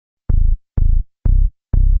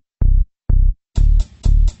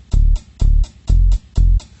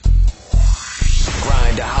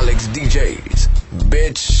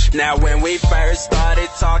Now when we first started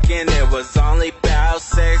talking, it was only about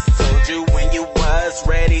sex. Told you when you was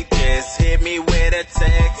ready, just hit me with a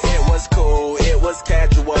text. It was cool, it was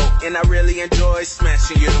casual, and I really enjoyed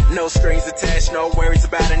smashing you. No strings attached, no worries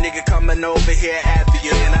about a nigga coming over here after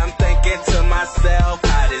you. And I'm thinking to myself,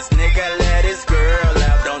 how this nigga let his girl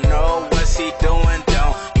out? Don't know what she doing,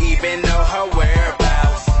 don't even know her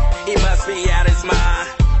whereabouts. He must be out his mind,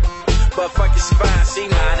 but fuck it, she fine, she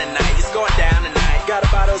mine tonight. It's going down tonight. Got a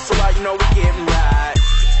bottle, so you know we getting right.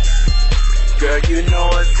 Girl, you know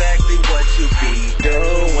exactly what you be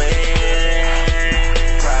doing.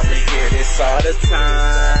 Probably hear this all the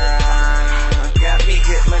time. Got me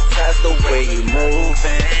hypnotized the way you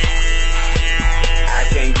moving. I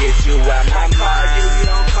can't get you out my mind. You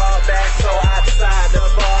don't call back, so outside the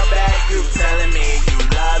bar back. You telling me you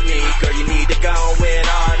love me, girl, you need to go with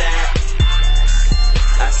all that.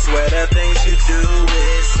 I swear the things you do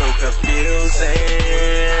is so confusing.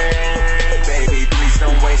 Baby, please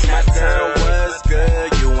don't waste my time. What's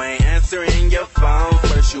good? You ain't answering your phone.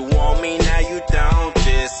 First you want me, now you don't.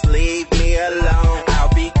 Just leave me alone.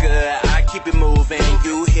 I'll be good, I keep it moving.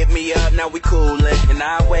 You hit me up, now we coolin'. And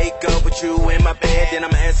I wake up with you in my bed, then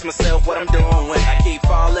I'ma ask myself what I'm doing when I keep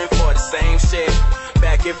falling for the same shit.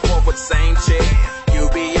 Back and forth with the same chick. You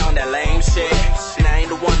be on that lame shit, and I ain't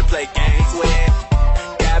the one to play games with.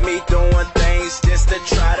 Got me doing things just to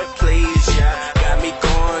try to please ya. Got me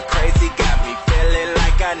going crazy, got me feeling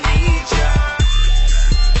like I need ya.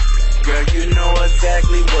 Girl, you know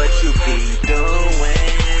exactly what you be doing.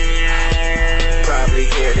 Probably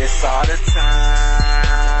hear this all the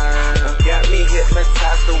time. Got me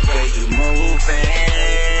hypnotized the way you moving.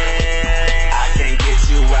 I can't get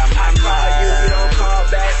you out my mind. You don't call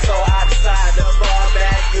back, so outside the bar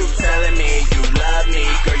back. You telling me you love me,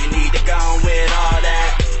 girl, you need to go with all that.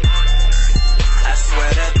 I swear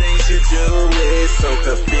the things you do is so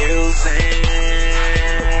confusing.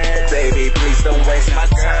 Baby, please don't waste my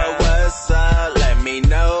time. What's up? Let me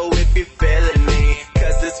know if you're feeling me,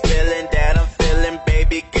 cause this feeling that I'm feeling,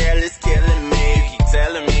 baby girl, is killing me. You keep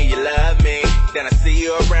telling me you love me, then I see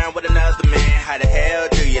you around with another man. How the hell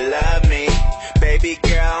do you love me? Baby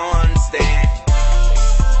girl, I don't understand.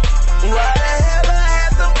 Why the hell I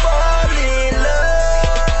have to fall in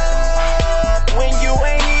love when you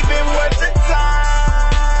ain't even worth the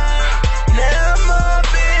time? Now I'm up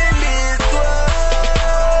in this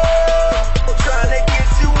club, trying to get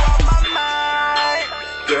you off my mind.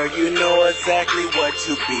 Girl, you know exactly what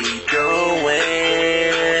you be doing.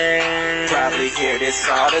 Probably hear this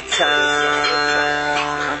all the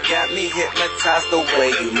time. Got me hypnotized the way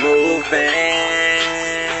you moving.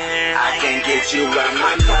 I can't get you out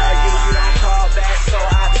my mind. You don't call back, so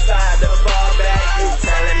outside the bar back. You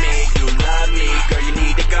telling me you love me, girl, you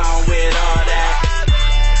need to go with all that.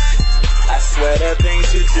 I swear the things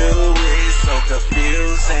you do is so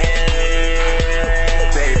confusing.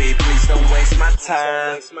 Baby, please don't waste my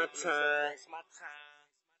time.